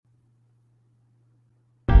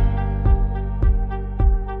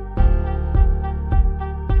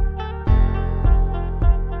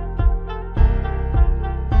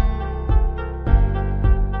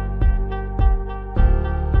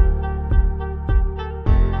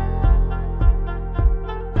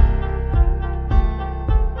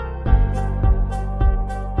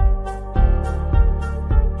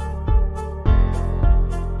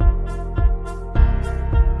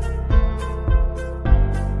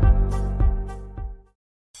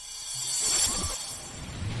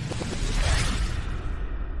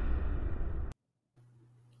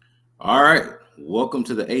Welcome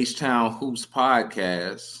to the H-Town Hoops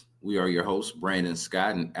podcast. We are your hosts, Brandon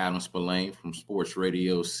Scott and Adam Spillane from Sports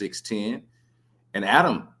Radio 610. And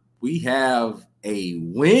Adam, we have a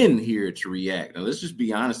win here to react. Now, let's just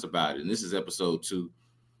be honest about it. And this is episode 2.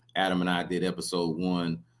 Adam and I did episode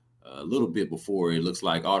 1 a little bit before. It looks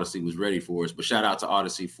like Odyssey was ready for us. But shout out to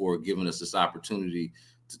Odyssey for giving us this opportunity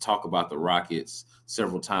to talk about the Rockets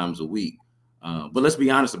several times a week. But let's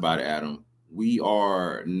be honest about it, Adam. We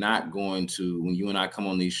are not going to, when you and I come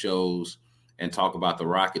on these shows and talk about the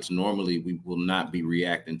Rockets, normally we will not be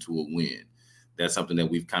reacting to a win. That's something that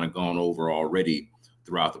we've kind of gone over already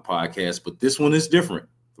throughout the podcast, but this one is different.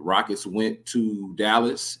 The Rockets went to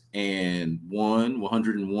Dallas and won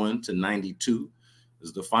 101-92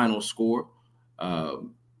 is the final score. No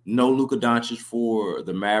Luka Doncic for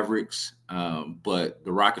the Mavericks, but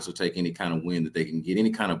the Rockets will take any kind of win that they can get,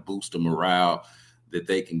 any kind of boost of morale that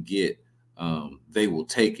they can get. They will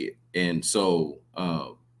take it. And so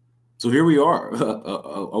here we are,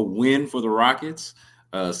 a win for the Rockets,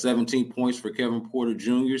 17 points for Kevin Porter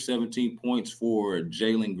Jr., 17 points for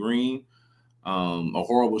Jalen Green, a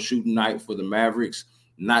horrible shooting night for the Mavericks,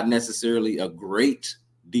 not necessarily a great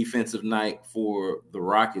defensive night for the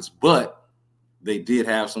Rockets, but they did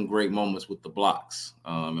have some great moments with the blocks,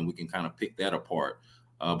 and we can kind of pick that apart.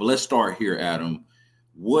 But let's start here, Adam.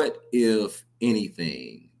 What, if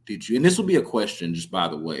anything, did you, and this will be a question, just by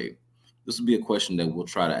the way, this will be a question that we'll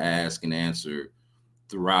try to ask and answer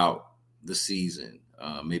throughout the season,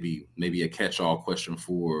 maybe a catch-all question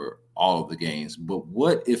for all of the games. But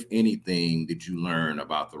what, if anything, did you learn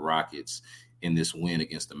about the Rockets in this win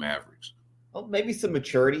against the Mavericks? Well, maybe some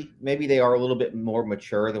maturity. Maybe they are a little bit more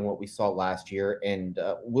mature than what we saw last year. And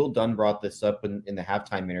Will Dunn brought this up in the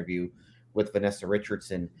halftime interview with Vanessa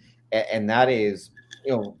Richardson. And that is,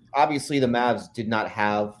 obviously the Mavs did not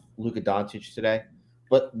have Luka Doncic today,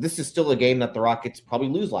 but this is still a game that the Rockets probably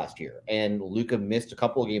lose last year. And Luka missed a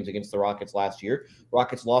couple of games against the Rockets last year.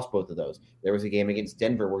 Rockets lost both of those. There was a game against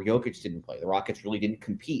Denver where Jokic didn't play. The Rockets really didn't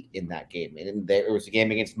compete in that game. And there was a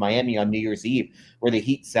game against Miami on New Year's Eve where the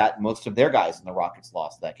Heat sat most of their guys and the Rockets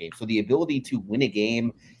lost that game. So the ability to win a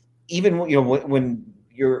game, even when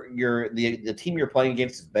the team you're playing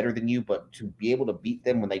against is better than you, but to be able to beat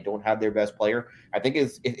them when they don't have their best player, I think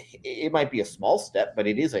it might be a small step, but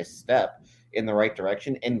it is a step in the right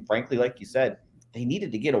direction. And frankly, like you said, they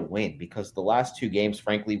needed to get a win because the last 2 games,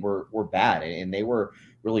 frankly, were bad, and they were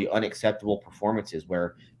really unacceptable performances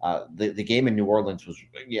where the game in New Orleans was,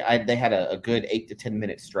 they had a good 8 to 10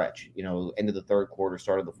 minute stretch, end of the third quarter,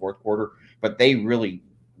 start of the fourth quarter, but they really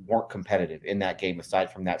weren't competitive in that game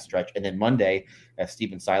aside from that stretch. And then Monday, as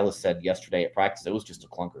Stephen Silas said yesterday at practice, it was just a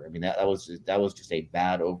clunker. I mean, that was just a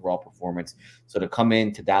bad overall performance. So to come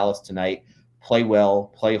into Dallas tonight, play well,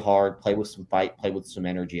 play hard, play with some fight, play with some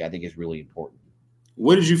energy, I think is really important.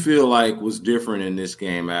 What did you feel like was different in this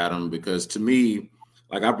game, Adam? Because to me,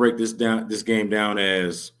 like, I break this game down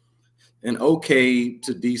as an okay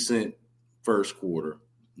to decent first quarter.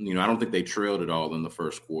 I don't think they trailed it all in the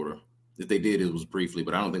first quarter. If they did, it was briefly,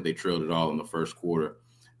 but I don't think they trailed it all in the first quarter.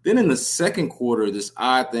 Then in the second quarter, this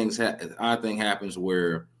odd thing happens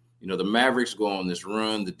where, the Mavericks go on this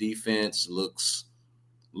run, the defense looks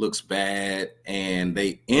bad, and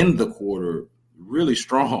they end the quarter really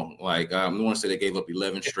strong. Like, I want to say they gave up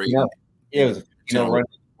 11 straight. Yeah, it was a 10-0 run in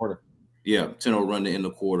the quarter. Yeah, 10-0 run to end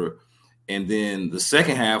the quarter. And then the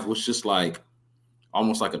second half was just like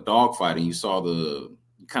almost like a dogfight, and you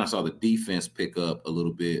kind of saw the defense pick up a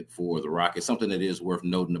little bit for the Rockets. Something that is worth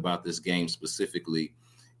noting about this game specifically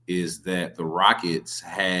is that the Rockets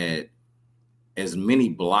had as many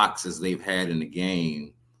blocks as they've had in the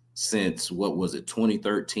game since,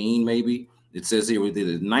 2013 maybe? It says here we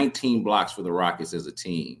did 19 blocks for the Rockets as a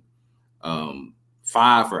team. 5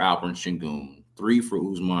 for Alperen Sengun, 3 for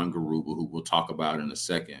Usman Garuba, who we'll talk about in a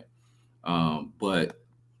second. But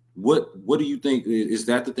what do you think? Is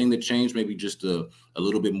that the thing that changed? Maybe just a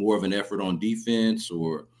little bit more of an effort on defense,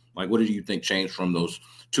 or like, what do you think changed from those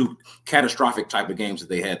 2 catastrophic type of games that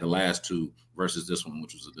they had the last 2 versus this one,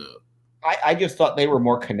 which was a dub? I just thought they were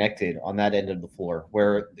more connected on that end of the floor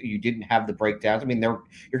where you didn't have the breakdowns. I mean,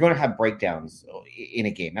 you're going to have breakdowns in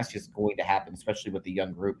a game. That's just going to happen, especially with the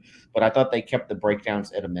young group. But I thought they kept the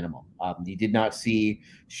breakdowns at a minimum. You did not see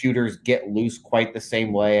shooters get loose quite the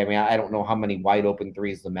same way. I mean, I don't know how many wide open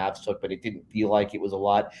threes the Mavs took, but it didn't feel like it was a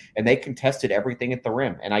lot. And they contested everything at the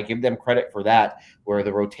rim. And I give them credit for that, where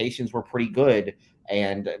the rotations were pretty good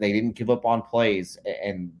and they didn't give up on plays.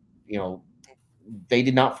 And, they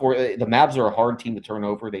did not the Mavs are a hard team to turn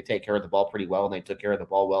over. They take care of the ball pretty well, and they took care of the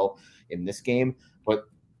ball well in this game. But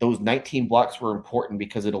those 19 blocks were important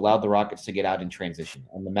because it allowed the Rockets to get out in transition.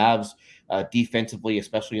 And the Mavs defensively,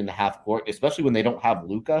 especially in the half court, especially when they don't have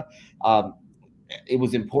Luka, it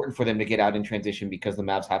was important for them to get out in transition because the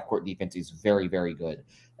Mavs half court defense is very, very good.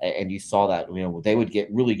 And you saw that, they would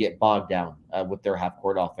really get bogged down with their half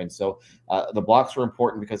court offense. So the blocks were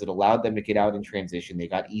important because it allowed them to get out in transition. They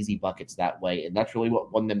got easy buckets that way. And that's really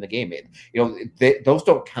what won them the game. Those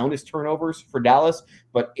don't count as turnovers for Dallas,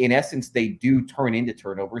 but in essence, they do turn into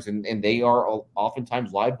turnovers, and they are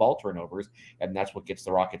oftentimes live ball turnovers. And that's what gets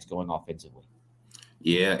the Rockets going offensively.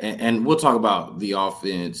 Yeah, and we'll talk about the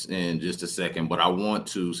offense in just a second, but I want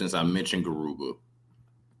to, since I mentioned Garuba,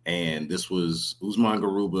 and this was Usman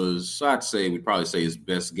Garuba's, I'd say we'd probably say his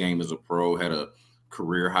best game as a pro, had a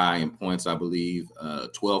career high in points, I believe,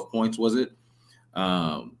 12 points, was it?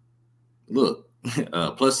 Look,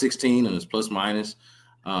 plus 16 and his plus minus,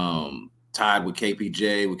 tied with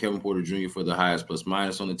KPJ, with Kevin Porter Jr. for the highest plus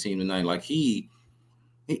minus on the team tonight. Like he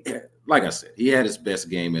like I said, he had his best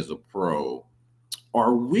game as a pro.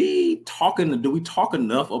 Do we talk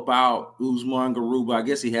enough about Usman Garuba? I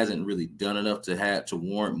guess he hasn't really done enough to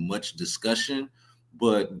warrant much discussion,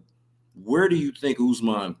 but where do you think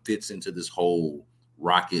Usman fits into this whole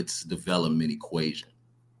Rockets development equation?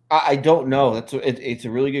 I don't know. It's a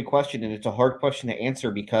really good question, and it's a hard question to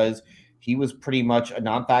answer because he was pretty much a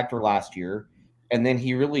non-factor last year, and then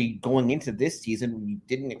he really, going into this season, we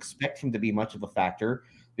didn't expect him to be much of a factor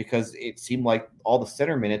because it seemed like all the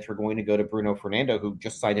center minutes were going to go to Bruno Fernando, who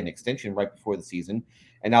just signed an extension right before the season,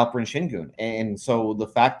 and Alperen Şengün. And so the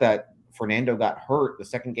fact that Fernando got hurt the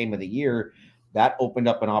second game of the year, that opened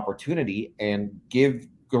up an opportunity, and give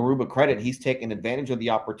Garuba credit. He's taken advantage of the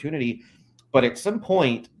opportunity. But at some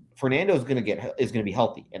point, Fernando is going to be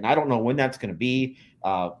healthy, and I don't know when that's going to be.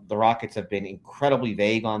 The Rockets have been incredibly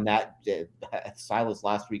vague on that. Silas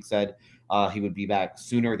last week said he would be back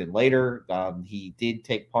sooner than later. He did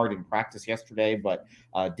take part in practice yesterday, but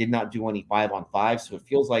did not do any 5-on-5. So it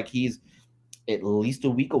feels like he's at least a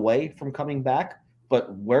week away from coming back.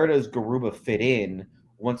 But where does Garuba fit in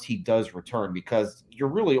once he does return? Because you're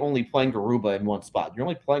really only playing Garuba in one spot. You're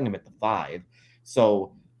only playing him at the 5.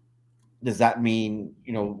 So does that mean,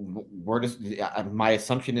 my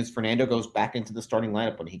assumption is Fernando goes back into the starting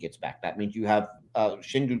lineup when he gets back. That means you have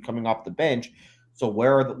Şengün coming off the bench. So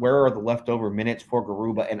where are the leftover minutes for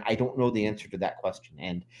Garuba? And I don't know the answer to that question.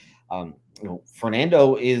 And,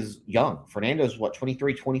 Fernando is young. Fernando's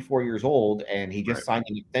 23, 24 years old, and he just signed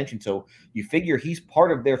an extension. So you figure he's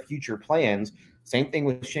part of their future plans. Same thing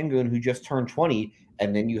with Şengün, who just turned 20.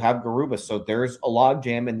 And then you have Garuba. So there's a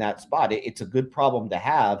logjam in that spot. It's a good problem to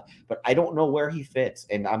have, but I don't know where he fits.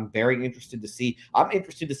 And I'm very interested to see. I'm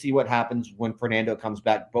interested to see what happens when Fernando comes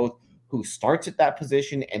back, both who starts at that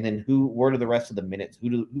position and then where do the rest of the minutes,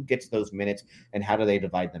 who gets those minutes, and how do they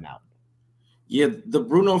divide them out? Yeah, the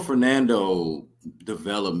Bruno Fernando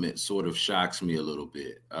development sort of shocks me a little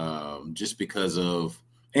bit, just because of,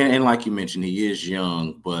 and like you mentioned, he is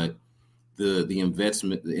young, but the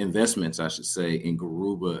investments, I should say, in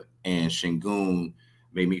Garuba and Şengün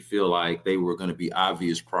made me feel like they were going to be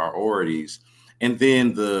obvious priorities. And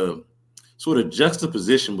then the sort of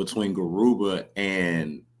juxtaposition between Garuba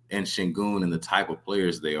and Şengün and the type of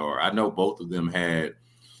players they are. I know both of them had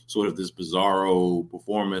sort of this bizarro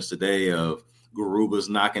performance today of Garuba's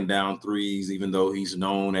knocking down threes, even though he's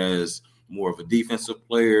known as more of a defensive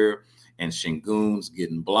player, and Şengün's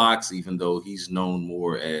getting blocks, even though he's known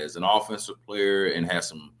more as an offensive player and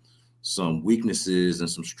has some weaknesses and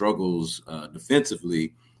some struggles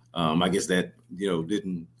defensively. I guess that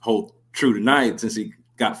didn't hold true tonight, since he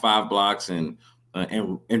got 5 blocks and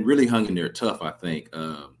really hung in there tough. I think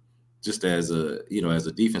just as a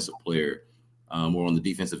defensive player, or on the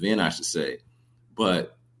defensive end, I should say.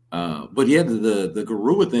 But yeah, the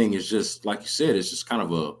Garuba thing is just, like you said, it's just kind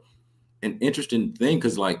of an interesting thing,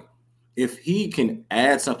 because like, if he can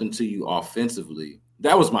add something to you offensively,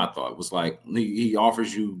 that was my thought. Was like, he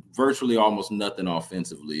offers you virtually almost nothing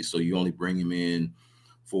offensively, so you only bring him in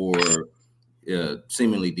for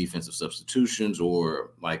seemingly defensive substitutions,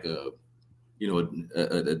 or like a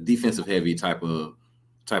defensive heavy type of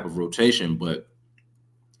rotation. But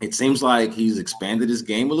it seems like he's expanded his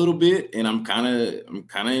game a little bit, and I'm kind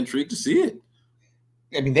of intrigued to see it.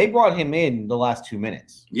 I mean, they brought him in the last 2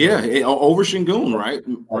 minutes. Yeah, over Şengün, right?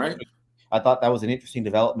 Right. I thought that was an interesting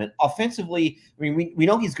development. Offensively, I mean, we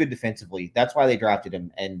know he's good defensively. That's why they drafted him.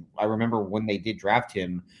 And I remember when they did draft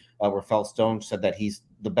him, Rafael Stone said that he's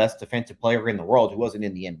the best defensive player in the world who wasn't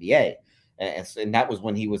in the NBA. And that was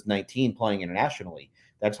when he was 19 playing internationally.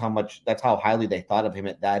 That's how highly they thought of him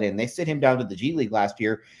at that end. They sent him down to the G League last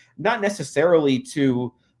year, not necessarily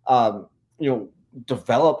to,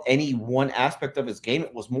 develop any one aspect of his game.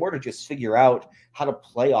 It was more to just figure out how to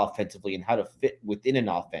play offensively and how to fit within an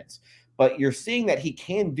offense. But you're seeing that he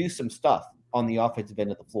can do some stuff on the offensive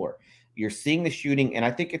end of the floor. You're seeing the shooting, and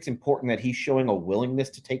I think it's important that he's showing a willingness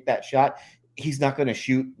to take that shot. He's not going to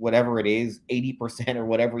shoot whatever it is, 80% or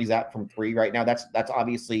whatever he's at from three right now. That's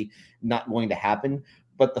obviously not going to happen.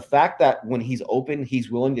 But the fact that when he's open,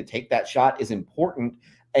 he's willing to take that shot is important.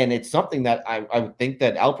 And it's something that I would think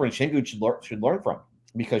that Alperen Şengün should learn from,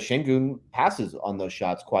 because Şengün passes on those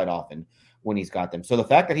shots quite often when he's got them. So the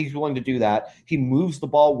fact that he's willing to do that, he moves the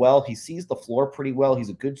ball well, he sees the floor pretty well, he's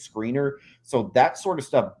a good screener. So that sort of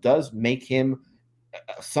stuff does make him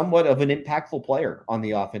somewhat of an impactful player on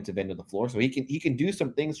the offensive end of the floor. So he can do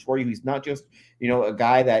some things for you. He's not just, a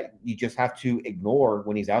guy that you just have to ignore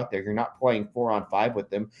when he's out there. You're not playing 4-on-5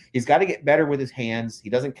 with him. He's got to get better with his hands. He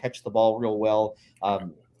doesn't catch the ball real well.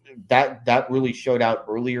 That really showed out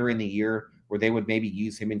earlier in the year, where they would maybe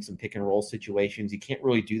use him in some pick and roll situations. You can't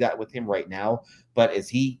really do that with him right now, but as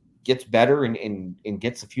he gets better and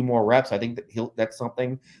gets a few more reps, I think that that's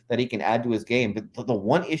something that he can add to his game. But the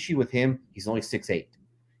one issue with him, he's only 6'8".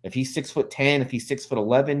 If he's 6'10", if he's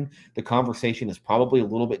 6'11", the conversation is probably a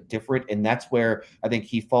little bit different, and that's where I think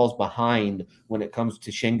he falls behind when it comes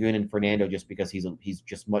to Şengün and Fernando, just because he's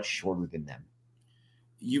just much shorter than them.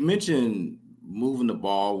 You mentioned moving the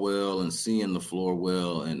ball well and seeing the floor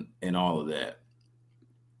well and all of that.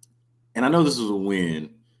 And I know this is a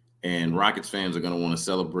win, and Rockets fans are going to want to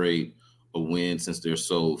celebrate a win since they're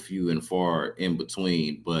so few and far in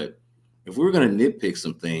between. But if we were going to nitpick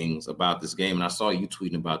some things about this game, and I saw you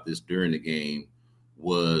tweeting about this during the game,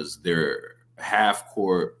 was their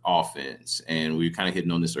half-court offense. And we were kind of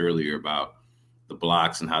hitting on this earlier about the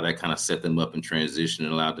blocks and how that kind of set them up in transition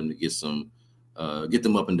and allowed them to get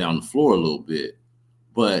them up and down the floor a little bit.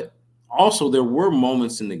 But also there were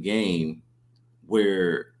moments in the game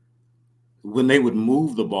where when they would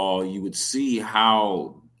move the ball, you would see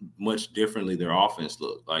how much differently their offense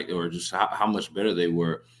looked like, or just how much better they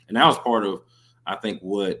were. And that was part of, I think,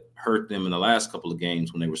 what hurt them in the last couple of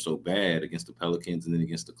games when they were so bad against the Pelicans and then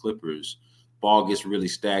against the Clippers. Ball gets really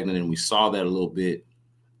stagnant, and we saw that a little bit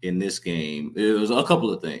in this game. It was a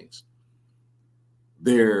couple of things.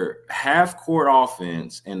 Their half-court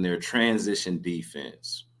offense and their transition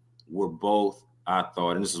defense were both, I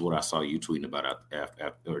thought, and this is what I saw you tweeting about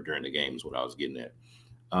after or during the game is what I was getting at,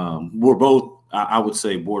 were both, I would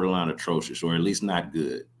say, borderline atrocious, or at least not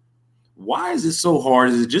good. Why is it so hard?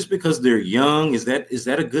 Is it just because they're young? Is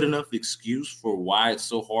that a good enough excuse for why it's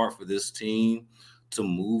so hard for this team to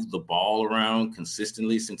move the ball around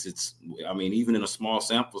consistently? Since it's, I mean, even in a small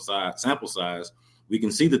sample size, we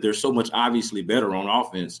can see that they're so much obviously better on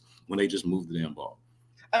offense when they just move the damn ball.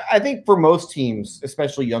 I think for most teams,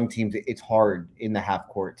 especially young teams, it's hard in the half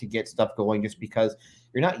court to get stuff going, just because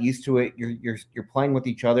you're not used to it. You're playing with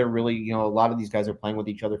each other. Really, a lot of these guys are playing with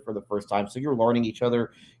each other for the first time, so you're learning each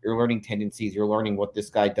other. You're learning tendencies. You're learning what this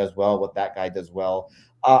guy does well, what that guy does well.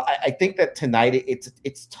 I think that tonight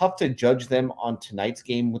it's tough to judge them on tonight's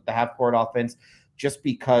game with the half court offense, just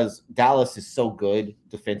because Dallas is so good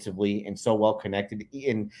defensively and so well connected,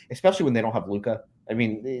 and especially when they don't have Luka. I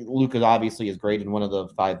mean, Luka obviously is great and one of the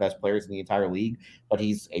 5 best players in the entire league, but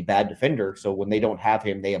he's a bad defender. So when they don't have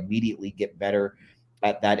him, they immediately get better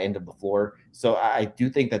at that end of the floor. So I do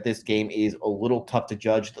think that this game is a little tough to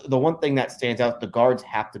judge. The one thing that stands out, the guards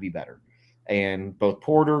have to be better. And both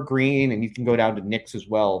Porter, Green, and you can go down to Knicks as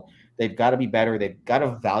well, they've got to be better. They've got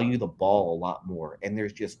to value the ball a lot more. And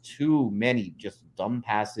there's just too many just dumb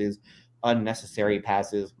passes, unnecessary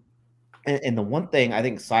passes. And the one thing I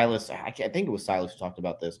think I think it was Silas who talked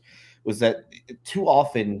about this, was that too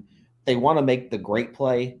often they want to make the great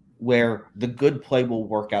play where the good play will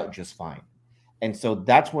work out just fine. And so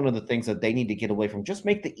that's one of the things that they need to get away from. Just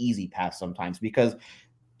make the easy pass sometimes, because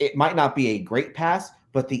it might not be a great pass,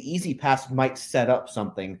 but the easy pass might set up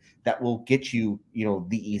something that will get you,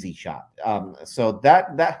 the easy shot. So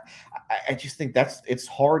that I just think it's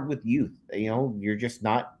hard with youth. You're just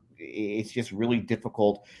not. It's just really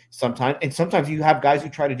difficult sometimes. And sometimes you have guys who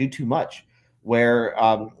try to do too much, where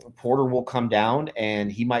Porter will come down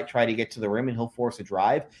and he might try to get to the rim and he'll force a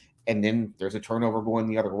drive, and then there's a turnover going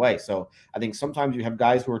the other way. So I think sometimes you have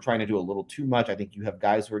guys who are trying to do a little too much. I think you have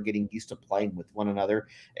guys who are getting used to playing with one another.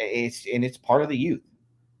 It's part of the youth.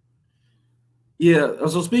 Yeah.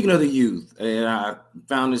 So speaking of the youth, and I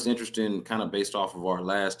found this interesting, kind of based off of our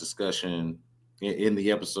last discussion in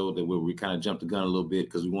the episode where we kind of jumped the gun a little bit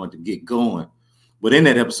because we wanted to get going. But in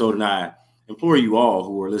that episode, and I implore you all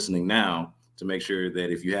who are listening now to make sure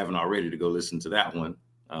that if you haven't already, to go listen to that one,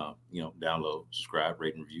 download, subscribe,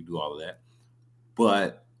 rate, and review, do all of that.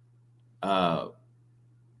 But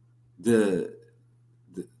the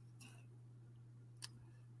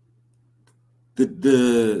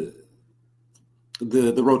the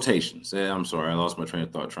the rotations. I'm sorry, I lost my train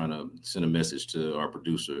of thought trying to send a message to our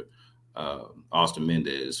producer, Austin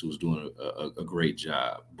Mendez, who's doing a great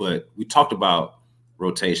job. But we talked about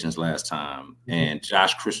rotations last time, and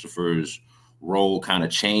Josh Christopher's role kind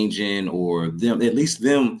of changing, or them, at least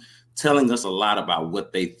them telling us a lot about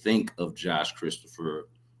what they think of Josh Christopher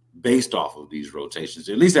based off of these rotations.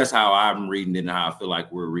 At least that's how I'm reading it and how I feel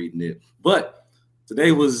like we're reading it. But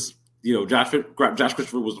today was, Josh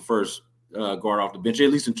Christopher was the first guard off the bench,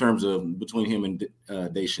 at least in terms of between him and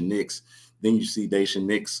Daishen Nix. Then you see Daishen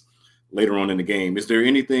Nix later on in the game. Is there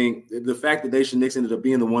anything, the fact that Daishen Nix ended up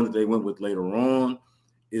being the one that they went with later on,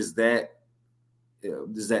 does that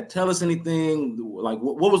tell us anything? Like,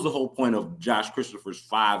 what was the whole point of Josh Christopher's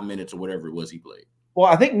 5 minutes or whatever it was he played? Well,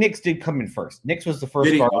 I think Nix did come in first. Nix was the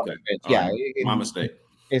first guard. Okay. Yeah. My mistake.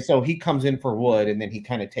 And so he comes in for Wood, and then he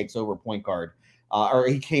kind of takes over point guard. Or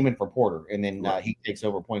he came in for Porter, and then he takes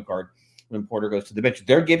over point guard when Porter goes to the bench.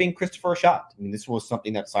 They're giving Christopher a shot. I mean, this was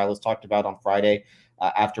something that Silas talked about on Friday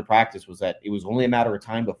after practice, was that it was only a matter of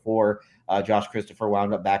time before Josh Christopher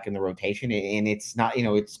wound up back in the rotation. And it's not,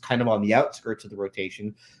 it's kind of on the outskirts of the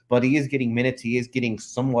rotation, but he is getting minutes. He is getting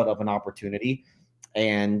somewhat of an opportunity.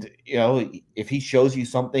 And, if he shows you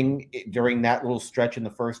something during that little stretch in the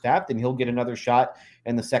first half, then he'll get another shot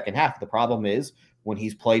in the second half. The problem is when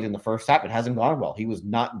he's played in the first half, it hasn't gone well. He was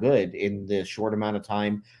not good in the short amount of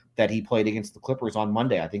time that he played against the Clippers on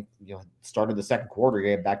Monday. I think, started the second quarter, he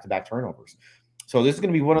had back-to-back turnovers. So this is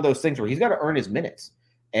going to be one of those things where he's got to earn his minutes.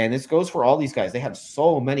 And this goes for all these guys. They have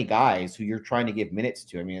so many guys who you're trying to give minutes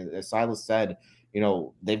to. I mean, as Silas said,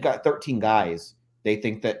 they've got 13 guys they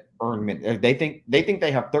think that earn minutes. They think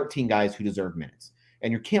they have 13 guys who deserve minutes.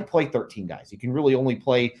 And you can't play 13 guys. You can really only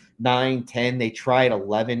play 9, 10. They tried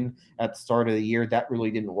 11 at the start of the year. That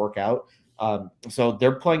really didn't work out. So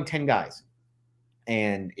they're playing 10 guys.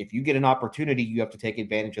 And if you get an opportunity, you have to take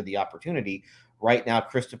advantage of the opportunity. Right now,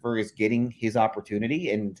 Christopher is getting his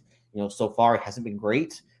opportunity. And, so far it hasn't been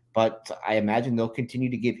great. But I imagine they'll continue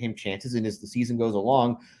to give him chances. And as the season goes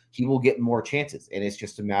along, he will get more chances. And it's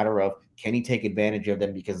just a matter of, can he take advantage of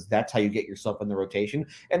them? Because that's how you get yourself in the rotation.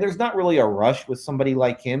 And there's not really a rush with somebody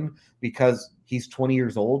like him because he's 20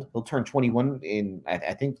 years old. He'll turn 21 in,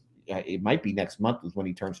 I think it might be next month is when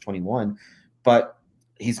he turns 21. But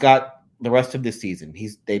he's got the rest of this season.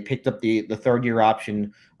 They picked up the third-year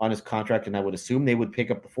option on his contract, and I would assume they would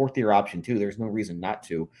pick up the fourth-year option too. There's no reason not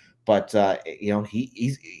to. But,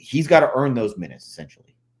 he's got to earn those minutes,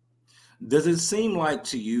 essentially. Does it seem like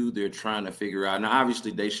to you they're trying to figure out? Now,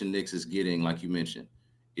 obviously, Daishen Nix is getting, like you mentioned,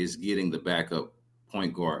 is getting the backup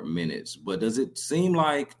point guard minutes. But does it seem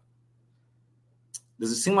like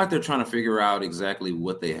they're trying to figure out exactly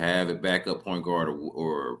what they have at backup point guard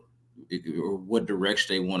or what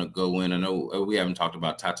direction they want to go in? I know we haven't talked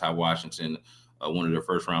about Ty Washington, one of their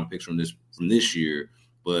first-round picks from this year,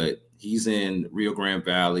 but he's in Rio Grande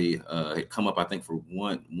Valley. Had come up, I think, for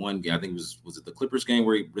one game. I think it was it the Clippers game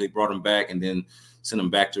where they brought him back and then sent him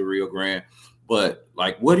back to Rio Grande. But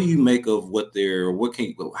what do you make of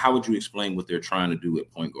how would you explain what they're trying to do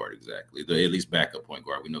at point guard exactly? At least backup point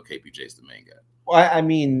guard. We know KPJ's the main guy. Well, I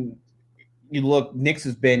mean, you look, Nix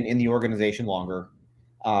has been in the organization longer,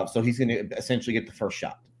 so he's going to essentially get the first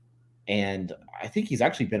shot. And I think he's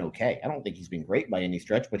actually been okay. I don't think he's been great by any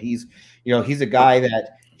stretch, but he's a guy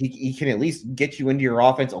that he can at least get you into your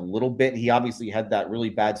offense a little bit. He obviously had that really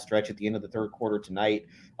bad stretch at the end of the third quarter tonight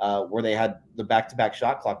where they had the back-to-back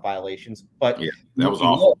shot clock violations. But yeah, that was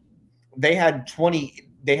awful. They had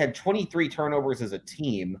 23 turnovers as a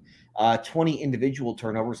team, 20 individual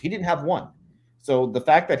turnovers. He didn't have one. So the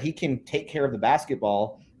fact that he can take care of the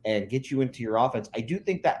basketball and get you into your offense, I do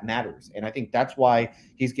think that matters. And I think that's why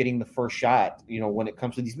he's getting the first shot, when it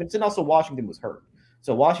comes to these minutes. And also Washington was hurt.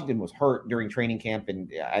 So Washington was hurt during training camp,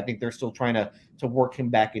 and I think they're still trying to work him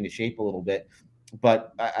back into shape a little bit.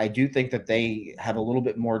 But I do think that they have a little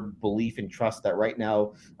bit more belief and trust that right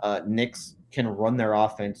now Knicks can run their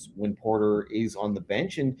offense when Porter is on the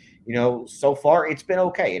bench. And, so far it's been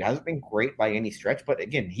okay. It hasn't been great by any stretch, but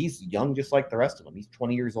again, he's young just like the rest of them. He's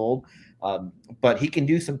 20 years old, but he can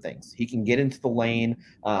do some things. He can get into the lane.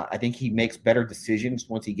 I think he makes better decisions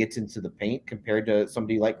once he gets into the paint compared to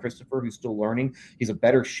somebody like Christopher, who's still learning. He's a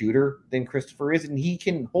better shooter than Christopher is, and he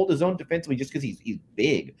can hold his own defensively just because he's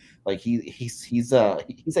big. Like he's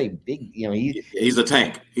a big, he's a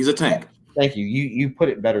tank. He's a tank. Thank you. You put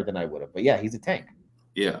it better than I would have, but yeah, he's a tank.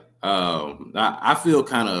 Yeah. I feel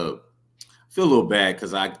a little bad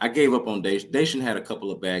because I gave up on Daishen. Daishen had a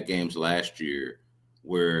couple of bad games last year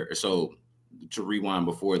to rewind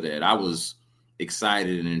before that, I was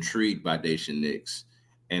excited and intrigued by Daishen Nix,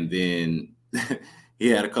 and then he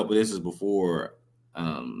had a couple. This is before.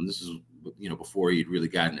 This is before he'd really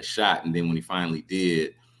gotten a shot, and then when he finally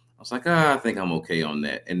did, I was like, I think I'm okay on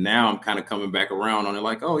that. And now I'm kind of coming back around on it,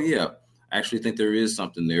 like, oh yeah, I actually think there is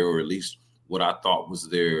something there, or at least what I thought was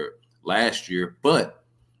there last year. But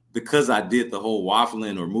because I did the whole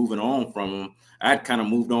waffling or moving on from him, I'd kind of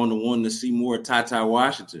moved on to wanting to see more Ty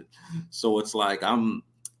Washington. So it's like I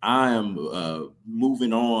am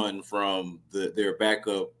moving on from their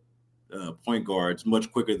backup point guards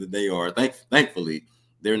much quicker than they are. Thankfully,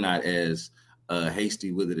 they're not as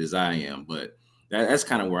hasty with it as I am. But that's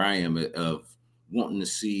kind of where I am of wanting to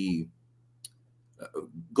see.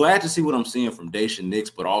 Glad to see what I'm seeing from Daishen Nix,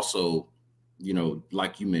 but also,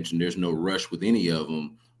 like you mentioned, there's no rush with any of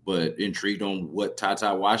them. But intrigued on what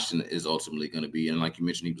Ty Washington is ultimately going to be. And like you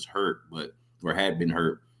mentioned, he was hurt, or had been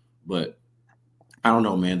hurt. But I don't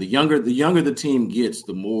know, man. The younger the team gets,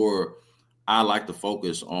 the more I like to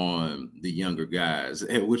focus on the younger guys,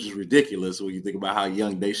 which is ridiculous when you think about how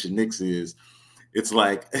young Daishen Nix is. It's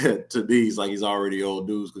like, to me, he's already old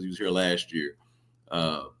news because he was here last year.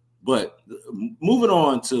 But moving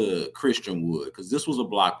on to Christian Wood, because this was a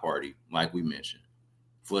block party, like we mentioned,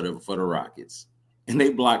 for the Rockets. And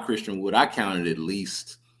they blocked Christian Wood. I counted at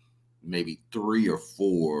least maybe 3 or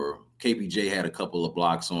 4. KPJ had a couple of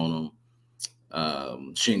blocks on him.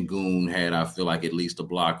 Şengün had, I feel like, at least a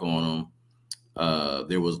block on him.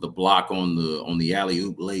 There was the block on the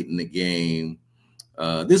alley-oop late in the game.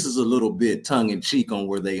 This is a little bit tongue-in-cheek on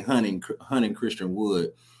where they hunting Christian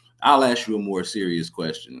Wood. I'll ask you a more serious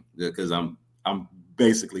question because I'm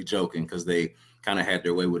basically joking because they kind of had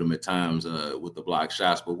their way with him at times with the block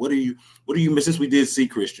shots. But what do you since we did see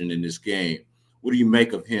Christian in this game, what do you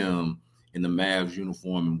make of him in the Mavs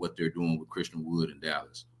uniform and what they're doing with Christian Wood in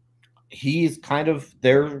Dallas? He's kind of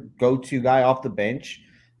their go-to guy off the bench.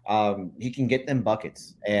 He can get them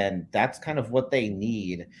buckets, and that's kind of what they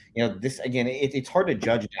need. This again, it's hard to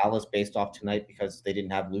judge Dallas based off tonight because they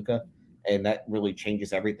didn't have Luka, and that really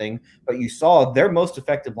changes everything. But you saw their most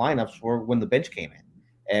effective lineups were when the bench came in.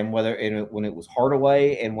 And when it was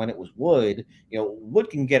Hardaway and when it was Wood, Wood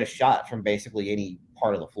can get a shot from basically any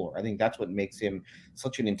part of the floor. I think that's what makes him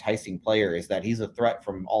such an enticing player, is that he's a threat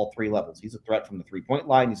from all 3 levels. He's a threat from the 3-point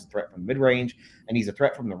line, he's a threat from mid-range, and he's a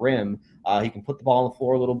threat from the rim. He can put the ball on the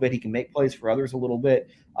floor a little bit. He can make plays for others a little bit.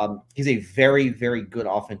 He's a very, very good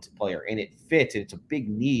offensive player, and it fits. It's a big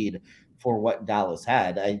need for what Dallas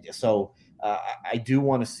had. I do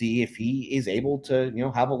want to see if he is able to,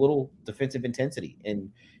 have a little defensive intensity and,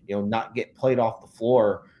 not get played off the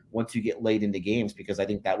floor once you get late into games, because I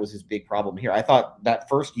think that was his big problem here. I thought that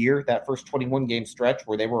first 21 game stretch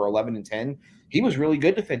where they were 11-10, he was really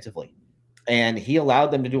good defensively, and he allowed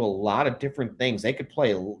them to do a lot of different things. They could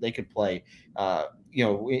play, in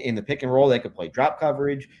the pick and roll, they could play drop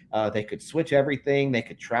coverage. They could switch everything. They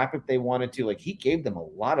could trap if they wanted to. Like, he gave them a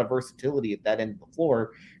lot of versatility at that end of the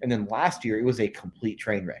floor. And then last year, it was a complete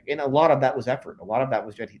train wreck. And a lot of that was effort. A lot of that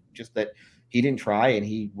was just that he didn't try, and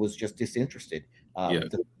he was just disinterested.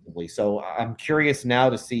 Defensively. So I'm curious now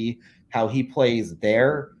to see how he plays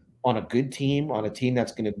there on a good team, on a team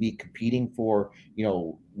that's going to be competing for,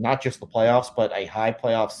 not just the playoffs, but a high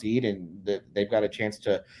playoff seed, and they've got a chance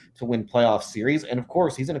to win playoff series. And of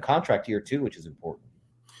course, he's in a contract year too, which is important.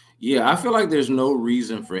 Yeah, I feel like there's no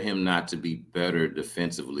reason for him not to be better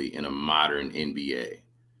defensively in a modern NBA.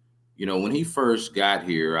 When he first got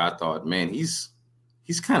here, I thought, man, he's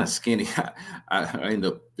kind of skinny. I end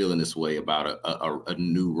up feeling this way about a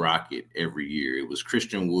new Rocket every year. It was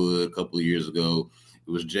Christian Wood a couple of years ago.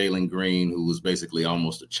 It was Jalen Green, who was basically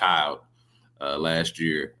almost a child last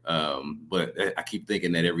year. But I keep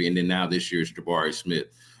thinking that and then now this year it's Jabari Smith.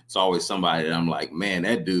 It's always somebody that I'm like, man,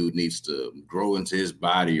 that dude needs to grow into his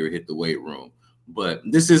body or hit the weight room. But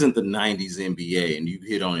this isn't the 90s NBA, and you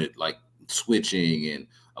hit on it, like switching, and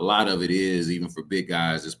a lot of it is, even for big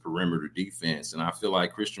guys, is perimeter defense. And I feel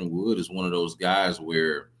like Christian Wood is one of those guys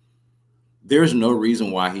where there's no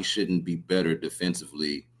reason why he shouldn't be better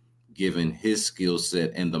defensively given his skill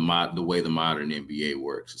set and the way the modern NBA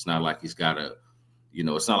works. It's not like he's got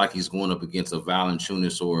it's not like he's going up against a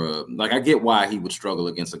Valanciunas or I get why he would struggle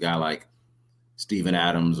against a guy like Steven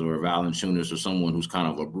Adams or Valanciunas or someone who's kind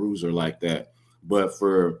of a bruiser like that. But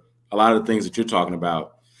for a lot of the things that you're talking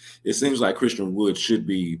about, it seems like Christian Wood should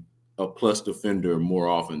be a plus defender more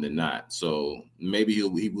often than not. So maybe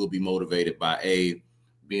he will be motivated by A,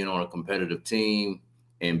 being on a competitive team,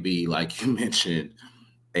 and B, like you mentioned,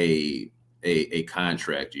 a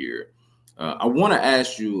contract year. I want to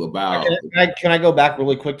ask you about. Can I go back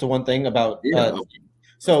really quick to one thing about? Yeah,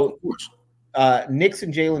 So Knicks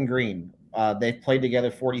and Jalen Green. They've played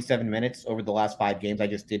together 47 minutes over the last 5 games. I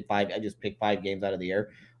just did five. I just picked 5 games out of the air.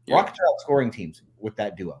 Yeah. Rockets are outscoring teams with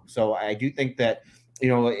that duo. So I do think that,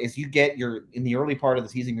 as you get your in the early part of the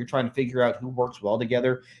season, you're trying to figure out who works well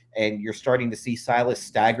together, and you're starting to see Silas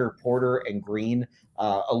stagger Porter and Green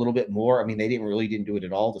a little bit more. I mean, they didn't do it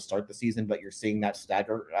at all to start the season, but you're seeing that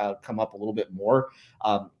stagger come up a little bit more.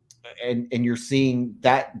 And you're seeing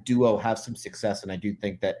that duo have some success, and I do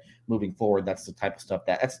think that moving forward, that's the type of stuff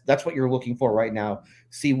that's what you're looking for right now.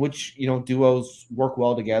 See which duos work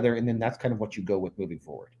well together, and then that's kind of what you go with moving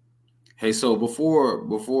forward. Hey, so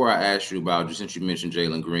before I ask you about, just since you mentioned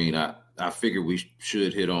Jalen Green, I figured we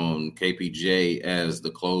should hit on KPJ as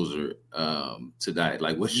the closer tonight.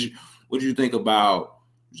 Like, what did you think about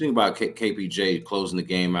KPJ closing the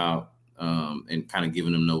game out and kind of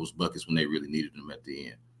giving them those buckets when they really needed them at the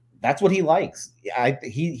end? That's what he likes.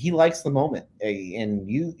 He likes the moment, and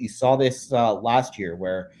you saw this last year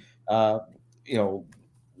where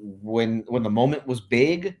when the moment was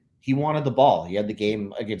big, he wanted the ball. He had the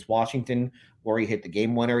game against Washington where he hit the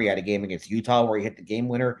game winner. He had a game against Utah where he hit the game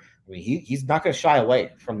winner. I mean, he's not going to shy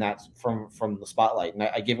away from that from the spotlight, and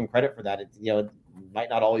I give him credit for that. It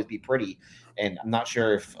might not always be pretty, and I'm not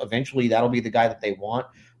sure if eventually that'll be the guy that they want,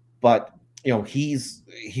 but he's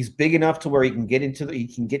big enough to where he can get to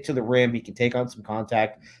the rim. He can take on some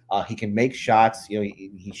contact. He can make shots.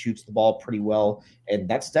 He shoots the ball pretty well. And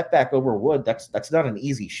that step back over Wood, that's not an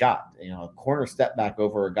easy shot. A corner step back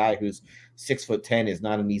over a guy who's 6'10" is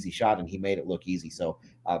not an easy shot, and he made it look easy. So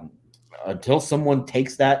until somebody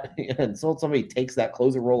takes that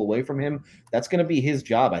closer role away from him, that's going to be his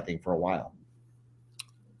job, I think, for a while.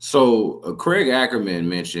 So Craig Ackerman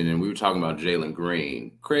mentioned, and we were talking about Jalen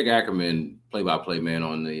Green. Craig Ackerman, play-by-play man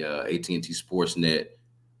on the AT&T Sportsnet,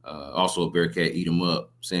 also a Bearcat Eat 'em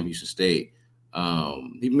Up, Sam Houston State.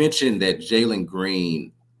 He mentioned that Jalen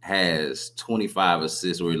Green has 25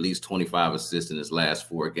 assists, or at least 25 assists in his last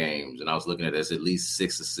 4 games. And I was looking at this, at least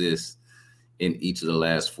 6 assists in each of the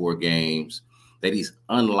last 4 games, that he's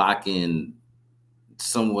unlocking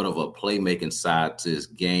somewhat of a playmaking side to his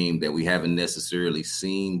game that we haven't necessarily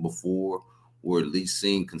seen before, or at least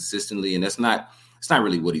seen consistently. And it's not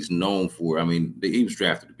really what he's known for. I mean, he was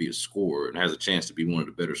drafted to be a scorer and has a chance to be one of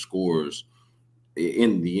the better scorers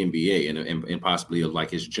in the NBA and possibly of like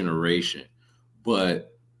his generation.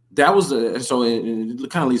 But that was so it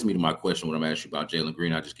kind of leads me to my question when I'm asking you about Jalen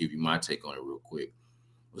Green. I'll just give you my take on it real quick.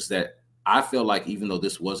 Was that I feel like even though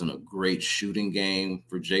this wasn't a great shooting game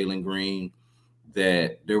for Jalen Green,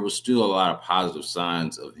 that there was still a lot of positive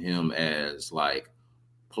signs of him as like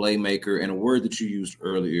playmaker. And a word that you used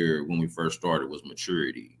earlier when we first started was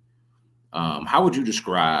maturity. How would you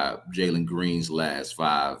describe Jalen Green's last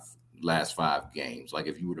five games? Like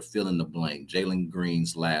if you were to fill in the blank, Jalen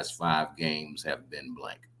Green's last 5 games have been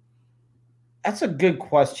blank. That's a good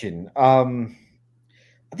question.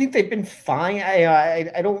 I think they've been fine.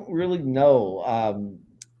 I don't really know.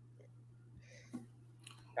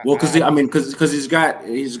 Well, because he's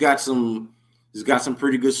got some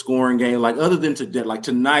pretty good scoring game. Like other than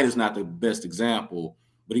tonight is not the best example,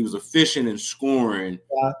 but he was efficient in scoring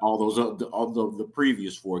all the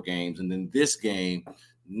previous 4 games, and then this game,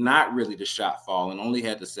 not really the shot falling. Only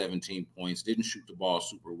had the 17 points. Didn't shoot the ball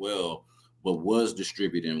super well, but was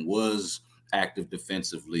distributing, was active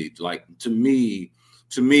defensively. Like to me,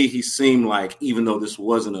 he seemed like, even though this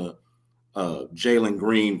wasn't a Jalen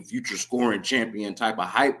Green future scoring champion type of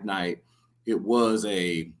hype night, it was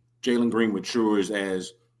a Jalen Green matures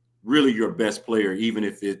as really your best player, even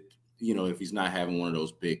if if he's not having one of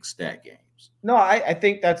those big stat games. No, I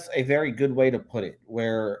think that's a very good way to put it,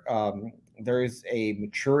 where there is a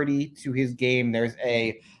maturity to his game. There's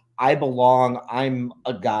I belong, I'm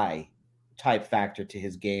a guy type factor to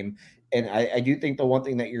his game. And I do think the one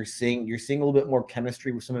thing that you're seeing a little bit more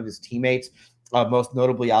chemistry with some of his teammates. Most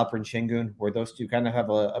notably Alperen Şengün, where those two kind of have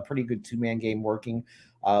a pretty good 2-man game working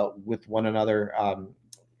with one another.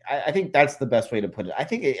 I think that's the best way to put it. I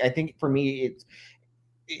think for me,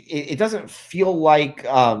 it doesn't feel like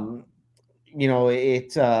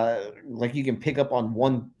it's like you can pick up on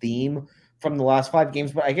one theme from the last 5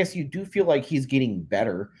 games, but I guess you do feel like he's getting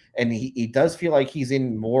better, and he does feel like he's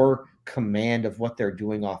in more command of what they're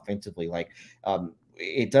doing offensively. Like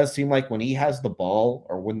it does seem like when he has the ball,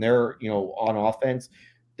 or when they're on offense,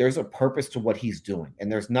 there's a purpose to what he's doing,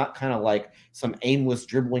 and there's not kind of like some aimless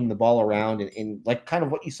dribbling the ball around and like kind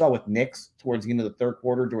of what you saw with Knicks towards the end of the third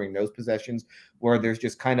quarter during those possessions, where there's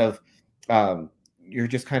just kind of you're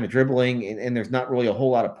just kind of dribbling and there's not really a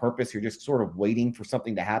whole lot of purpose. You're just sort of waiting for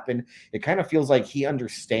something to happen. It kind of feels like he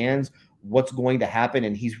understands what's going to happen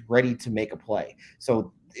and he's ready to make a play.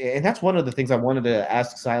 So and that's one of the things I wanted to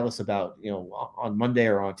ask Silas about, on Monday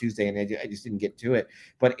or on Tuesday, and I just didn't get to it.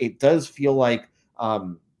 But it does feel like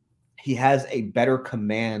he has a better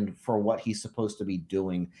command for what he's supposed to be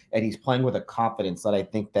doing, and he's playing with a confidence that I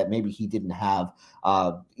think that maybe he didn't have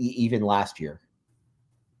even last year.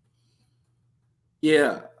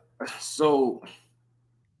 Yeah. So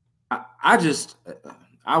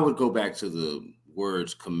I would go back to the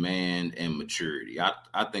words command and maturity.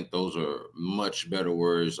 I think those are much better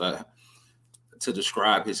words to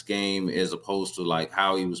describe his game as opposed to like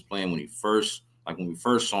how he was playing when we first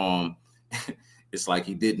saw him. It's like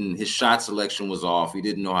his shot selection was off. He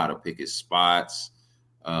didn't know how to pick his spots.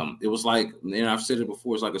 It was like, and I've said it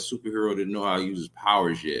before, it's like a superhero didn't know how to use his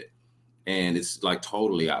powers yet. And it's like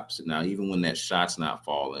totally opposite now. Even when that shot's not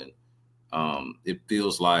falling, it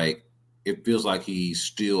feels like he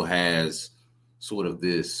still has sort of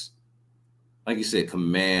this, like you said,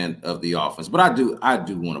 command of the offense. But I do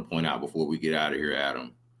want to point out before we get out of here,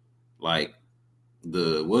 Adam, like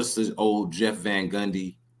what's this old Jeff Van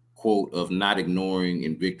Gundy quote of not ignoring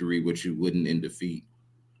in victory what you wouldn't in defeat.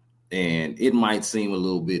 And it might seem a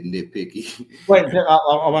little bit nitpicky. Wait,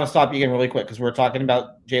 I want to stop you again really quick because we're talking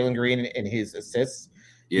about Jalen Green and his assists.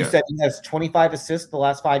 Yeah. You said he has 25 assists the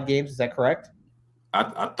last 5 games. Is that correct?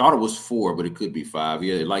 I thought it was 4, but it could be 5.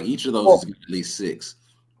 Yeah, like each of those is at least 6.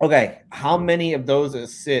 Okay. How many of those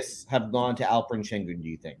assists have gone to Alperen Sengun, do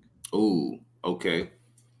you think? Oh, okay.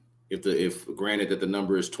 If granted that the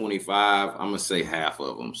number is 25, I'm gonna say half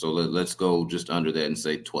of them. So let's go just under that and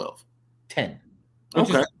say 12. 10.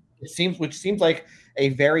 Okay. Which seems like a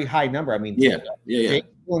very high number. I mean, yeah.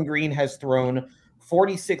 Jalen Green has thrown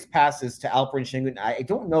 46 passes to Alperen Sengun. I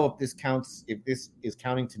don't know if this is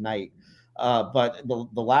counting tonight, but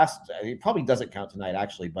the last, it probably doesn't count tonight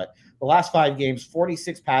actually, but the last 5 games,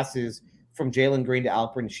 46 passes from Jalen Green to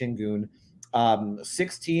Alperen Sengun.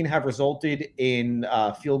 16 have resulted in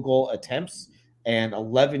field goal attempts, and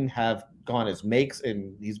 11 have gone as makes,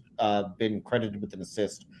 and he's been credited with an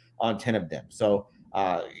assist on 10 of them. So,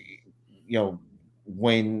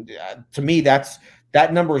 when to me that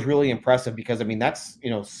number is really impressive because I mean that's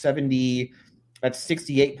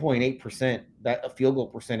 68.8% that a field goal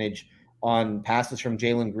percentage on passes from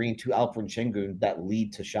Jalen Green to Alperen Sengun that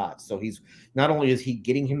lead to shots. So he's not only is he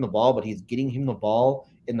getting him the ball, but he's getting him the ball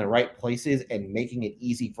in the right places and making it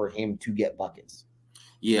easy for him to get buckets.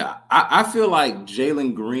 Yeah, I feel like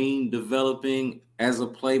Jalen Green developing as a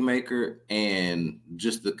playmaker and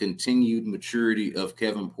just the continued maturity of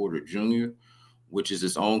Kevin Porter Jr., which is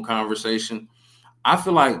its own conversation. I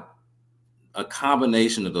feel like a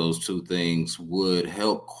combination of those two things would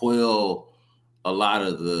help quell a lot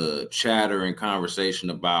of the chatter and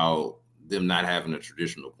conversation about them not having a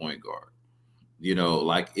traditional point guard.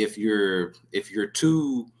 Like if you're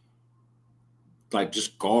two like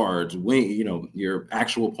just guards, your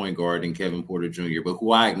actual point guard and Kevin Porter Jr., but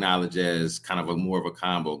who I acknowledge as kind of more of a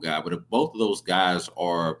combo guy. But if both of those guys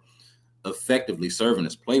are effectively serving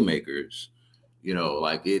as playmakers,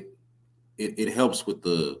 like it helps with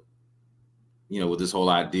the, with this whole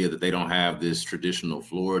idea that they don't have this traditional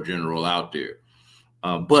floor general out there.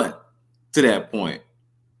 But to that point,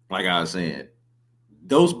 like I was saying,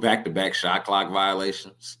 those back-to-back shot clock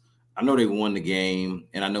violations, I know they won the game,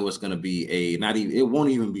 and I know it's going to be it won't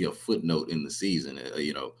even be a footnote in the season,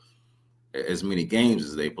 as many games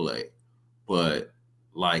as they play. But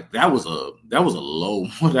like that was a low,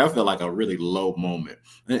 that felt like a really low moment.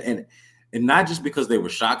 And not just because they were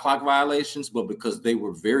shot clock violations, but because they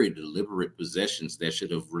were very deliberate possessions that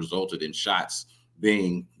should have resulted in shots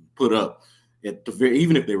being put up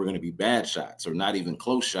even if they were going to be bad shots or not even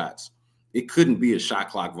close shots. It couldn't be a shot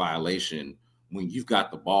clock violation when you've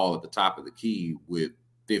got the ball at the top of the key with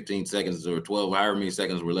 15 seconds or 12, however many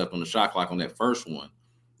seconds were left on the shot clock on that first one.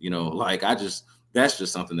 That's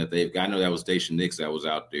just something that they've got. I know that was Daisha Nix that was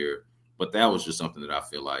out there, but that was just something that I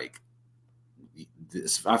feel like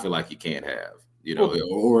you can't have,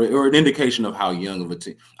 or an indication of how young of a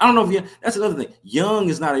team. I don't know if that's another thing. Young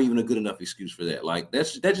is not even a good enough excuse for that. Like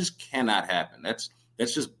that just cannot happen. That's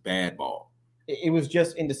just bad ball. It was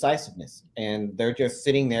just indecisiveness, and they're just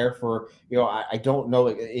sitting there for, I don't know.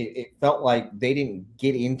 It felt like they didn't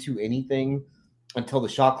get into anything until the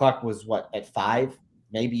shot clock was at 5,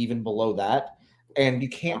 maybe even below that. And you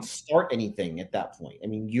can't start anything at that point. I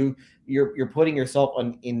mean, you're putting yourself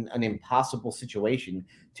in an impossible situation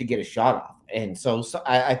to get a shot off. And so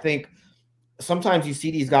I think sometimes you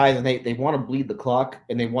see these guys and they want to bleed the clock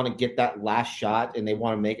and they want to get that last shot and they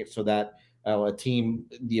want to make it so that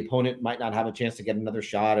the opponent might not have a chance to get another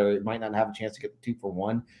shot, or it might not have a chance to get the 2 for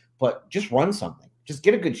 1, but just run something. Just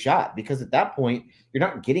get a good shot, because at that point you're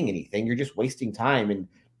not getting anything. You're just wasting time. And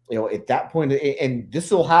at that point, and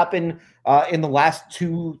this will happen in the last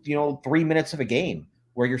 3 minutes of a game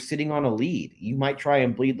where you're sitting on a lead. You might try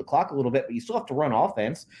and bleed the clock a little bit, but you still have to run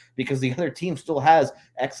offense because the other team still has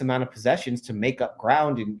X amount of possessions to make up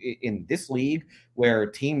ground in this league where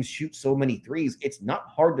teams shoot so many threes. It's not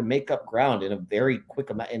hard to make up ground in a very quick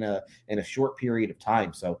amount in a short period of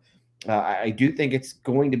time. So I do think it's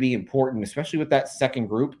going to be important, especially with that second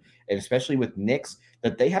group and especially with Knicks,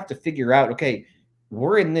 that they have to figure out, okay,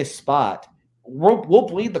 we're in this spot. We'll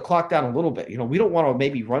bleed the clock down a little bit. We don't want to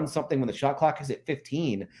maybe run something when the shot clock is at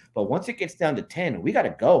 15, but once it gets down to 10, we got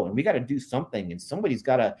to go and we got to do something, and somebody's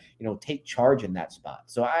got to, take charge in that spot.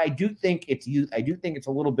 So I do think it's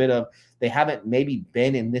a little bit of, they haven't maybe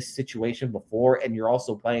been in this situation before, and you're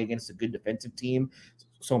also playing against a good defensive team.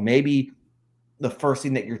 So maybe the first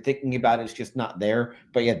thing that you're thinking about is just not there.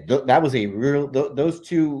 But yeah, that was a real,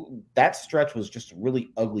 that stretch was just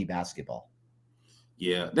really ugly basketball.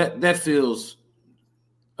 Yeah, that feels,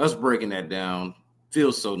 us breaking that down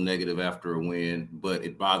feels so negative after a win, but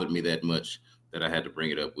it bothered me that much that I had to bring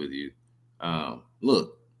it up with you.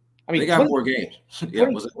 Look, I mean, they got more games.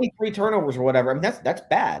 23 turnovers or whatever. I mean, that's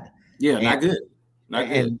bad. Yeah, not good.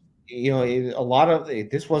 And a lot of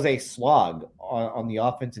this was a slog on the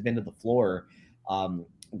offensive end of the floor.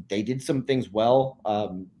 They did some things well.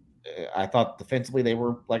 I thought defensively they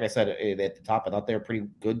were, like I said, at the top. I thought they were pretty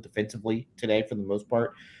good defensively today for the most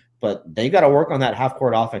part. But they got to work on that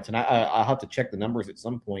half-court offense. And I'll have to check the numbers at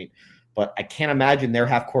some point. But I can't imagine their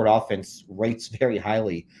half-court offense rates very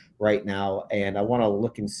highly right now. And I want to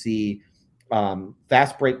look and see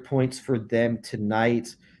fast break points for them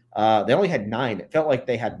tonight. They only had 9. It felt like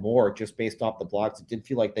they had more just based off the blocks. It did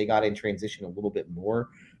feel like they got in transition a little bit more.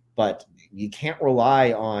 But you can't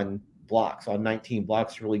rely on 19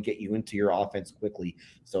 blocks to really get you into your offense quickly.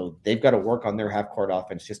 So they've got to work on their half-court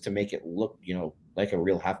offense just to make it look, like a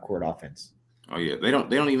real half-court offense. Oh yeah, they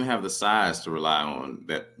don't even have the size to rely on.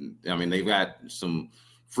 That, I mean, they've got some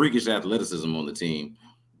freakish athleticism on the team,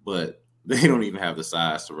 but they don't even have the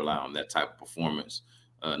size to rely on that type of performance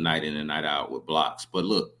night in and night out with blocks. But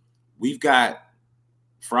look, we've got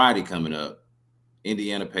Friday coming up,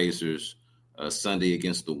 Indiana Pacers, Sunday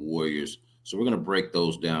against the Warriors. So we're going to break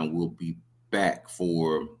those down. We'll be back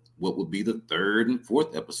for what would be the 3rd and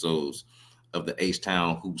 4th episodes of the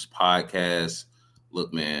H-Town Hoops podcast.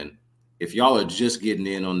 Look, man, if y'all are just getting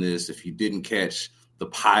in on this, if you didn't catch the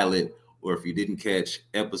pilot, or if you didn't catch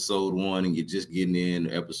episode 1 and you're just getting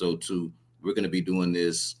in episode 2, we're going to be doing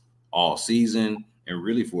this all season and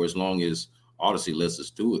really for as long as Odyssey lets us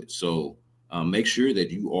do it. So make sure that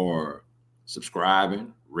you are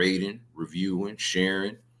subscribing, rating, reviewing,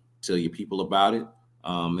 sharing. Tell your people about it.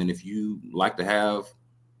 And if you like to have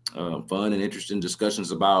fun and interesting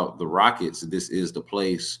discussions about the Rockets, this is the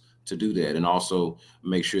place to do that. And also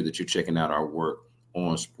make sure that you're checking out our work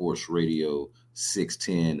on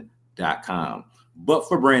sportsradio610.com. But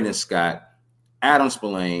for Brandon Scott, Adam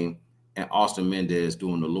Spillane, and Austin Mendez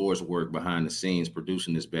doing the Lord's work behind the scenes,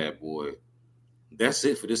 producing this bad boy, that's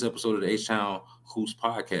it for this episode of the H-Town Hoops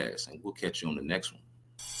podcast. And we'll catch you on the next one.